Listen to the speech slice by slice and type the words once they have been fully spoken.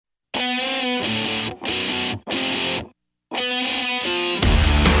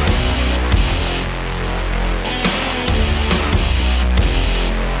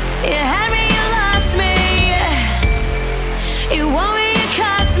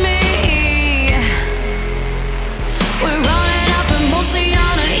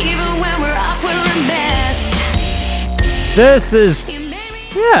This is,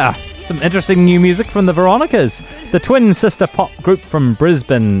 some interesting new music from the Veronicas, the twin sister pop group from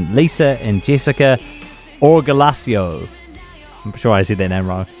Brisbane, Lisa and Jessica Orgalacio. I'm sure I said their name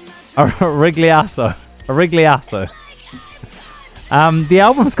wrong. Origliasso. The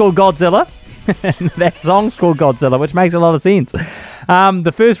album's called Godzilla. And that song's called Godzilla, which makes a lot of sense.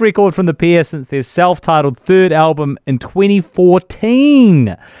 The first record from the pair since their self-titled third album in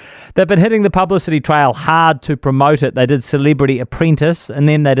 2014. They've been hitting the publicity trail hard to promote it. They did Celebrity Apprentice, and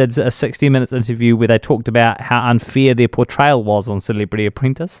then they did a 60 Minutes interview where they talked about how unfair their portrayal was on Celebrity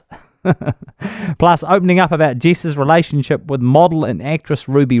Apprentice. Plus opening up about Jess's relationship with model and actress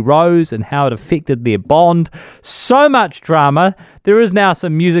Ruby Rose and how it affected their bond. So much drama. There is now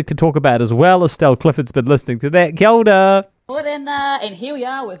some music to talk about as well. Estelle Clifford's been listening to that. Kia ora. And here we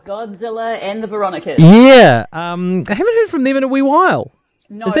are with Godzilla and the Veronicas. Yeah, I haven't heard from them in a wee while.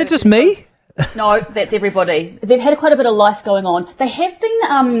 No, is that just me? No, that's everybody. They've had quite a bit of life going on. They have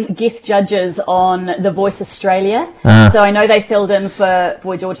been guest judges on The Voice Australia. So I know they filled in for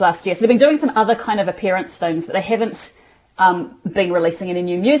Boy George last year. So they've been doing some other kind of appearance things, but they haven't been releasing any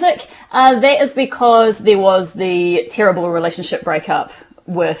new music. That is because there was the terrible relationship breakup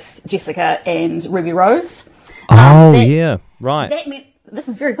with Jessica and Ruby Rose. Yeah, right. That meant, this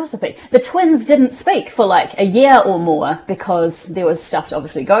is very gossipy, the twins didn't speak for like a year or more because there was stuff to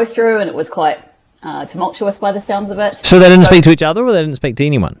obviously go through and it was quite tumultuous by the sounds of it. So they didn't speak to each other, or they didn't speak to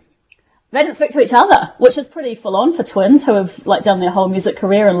anyone? They didn't speak to each other, which is pretty full on for twins who have like done their whole music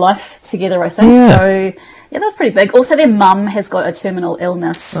career and life together, I think. Yeah. So yeah, that's pretty big. Also, their mum has got a terminal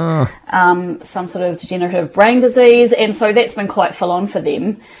illness, some sort of degenerative brain disease, and so that's been quite full on for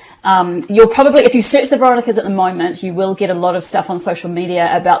them. You'll probably, if you search the Veronicas at the moment, you will get a lot of stuff on social media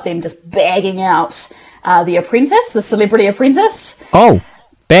about them just bagging out The Apprentice, the Celebrity Apprentice. Oh,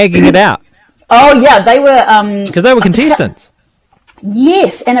 bagging it out. Oh yeah, they were Because they were contestants.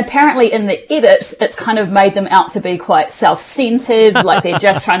 Yes, and apparently in the edit, it's kind of made them out to be quite self-centered, like they're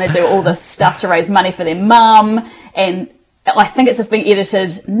just trying to do all this stuff to raise money for their mum, and I think it's just being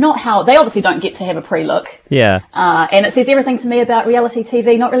edited, not how, they obviously don't get to have a pre-look. Yeah. And it says everything to me about reality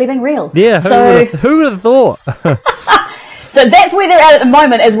TV not really being real. Yeah, who would have thought? So that's where they're at the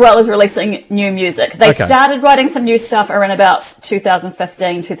moment, as well as releasing new music. They started writing some new stuff around about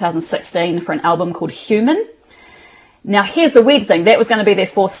 2015, 2016 for an album called Human. Now, here's the weird thing. That was going to be their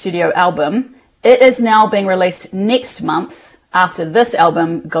fourth studio album. It is now being released next month after this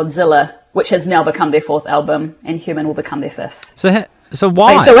album, Godzilla, which has now become their fourth album, and Human will become their fifth. So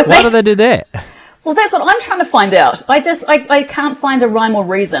why? Why do they do that? Well, that's what I'm trying to find out. I can't find a rhyme or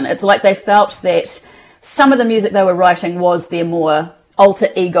reason. It's like they felt that some of the music they were writing was their more alter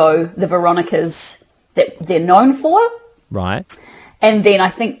ego, the Veronicas that they're known for. Right. And then I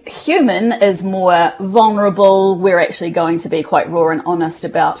think Human is more vulnerable. We're actually going to be quite raw and honest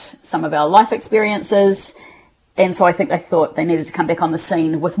about some of our life experiences. And so I think they thought they needed to come back on the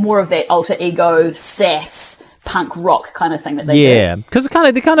scene with more of that alter ego, sass, punk rock kind of thing that they do. Yeah, because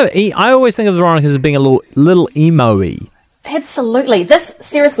I always think of the Veronicas as being a little emo-y. Absolutely.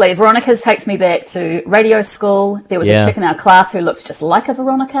 Seriously, Veronica's takes me back to radio school. There was a chick in our class who looked just like a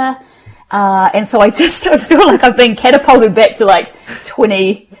Veronica. And so I just feel like I've been catapulted back to like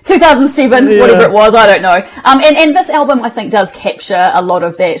 2007, whatever it was, I don't know. And this album, I think, does capture a lot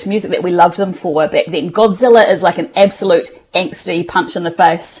of that music that we loved them for back then. Godzilla is like an absolute angsty punch in the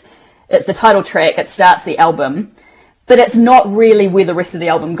face. It's the title track. It starts the album. But it's not really where the rest of the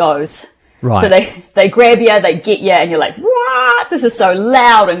album goes. Right. So they grab you, they get you, and you're like, what? This is so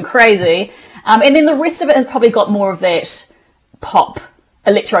loud and crazy. And then the rest of it has probably got more of that pop,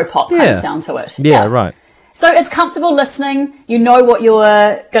 electro-pop kind of sound to it. Yeah, right. So it's comfortable listening. You know what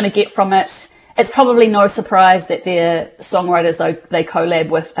you're going to get from it. It's probably no surprise that their songwriters, though, they collab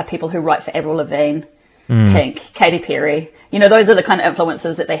with people who write for Avril Lavigne, Pink, Katy Perry. You know, those are the kind of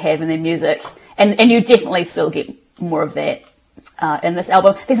influences that they have in their music. And you definitely still get more of that in this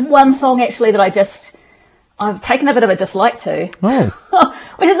album. There's one song, actually, that I've taken a bit of a dislike to. Oh.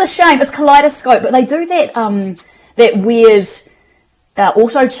 Which is a shame. It's Kaleidoscope, but they do that weird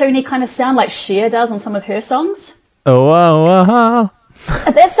auto-tuney kind of sound like Cher does on some of her songs. That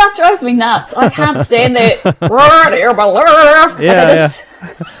stuff drives me nuts. I can't stand that.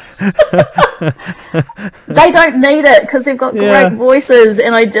 They don't need it because they've got great voices,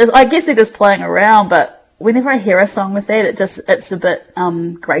 and I guess they're just playing around, but whenever I hear a song with that, it's a bit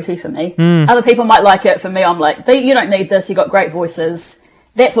grating for me. Other people might like it. For me, I'm like, you don't need this. You've got great voices.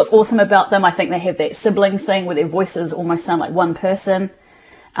 That's what's awesome about them. I think they have that sibling thing where their voices almost sound like one person.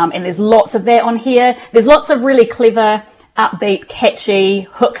 And there's lots of that on here. There's lots of really clever, upbeat, catchy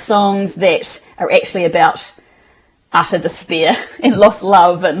hook songs that are actually about utter despair and lost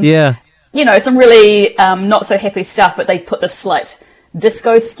love and Yeah. some really not so happy stuff, but they put this slight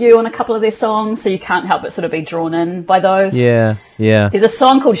disco skew on a couple of their songs, so you can't help but sort of be drawn in by those. Yeah. There's a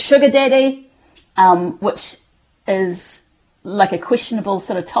song called Sugar Daddy, which is like a questionable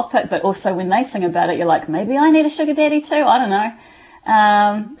sort of topic, but also when they sing about it, you're like, maybe I need a sugar daddy too. I don't know.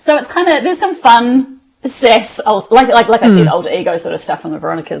 So it's kind of, there's some fun sass, like I said, alter ego sort of stuff from the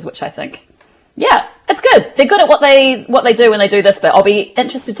Veronicas, which I think, yeah, it's good. They're good at what they do when they do this, but I'll be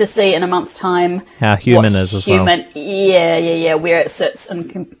interested to see in a month's time how Human is as well. Yeah, where it sits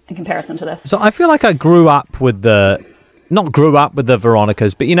in comparison to this. So I feel like I not grew up with the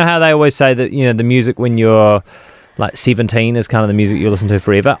Veronicas, but you know how they always say that, the music when you're like 17 is kind of the music you listen to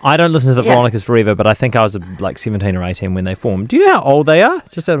forever. I don't listen to the Veronicas forever, but I think I was like 17 or 18 when they formed. Do you know how old they are?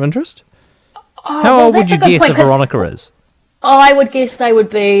 Just out of interest. How old would you guess a Veronica is? I would guess they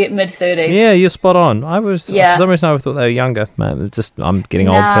would be mid-30s. Yeah, you're spot on. For some reason I thought they were younger. Man, I'm getting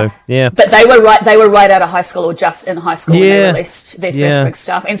old too. Yeah. But they were right out of high school or just in high school when they released their first big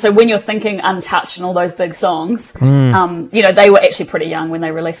stuff. And so when you're thinking Untouched and all those big songs, they were actually pretty young when they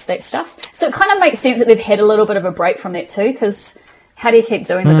released that stuff. So it kind of makes sense that they've had a little bit of a break from that too, because how do you keep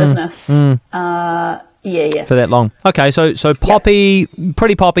doing the business? Yeah. For that long. Okay, so poppy,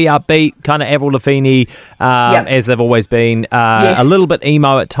 pretty poppy, upbeat, kind of Avril Lavigne, as they've always been. A little bit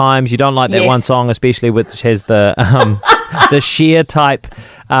emo at times. You don't like that one song, especially which has the the Cher type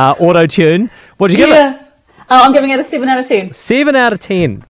auto tune. What'd you give it? I'm giving it a 7 out of 10. 7 out of 10.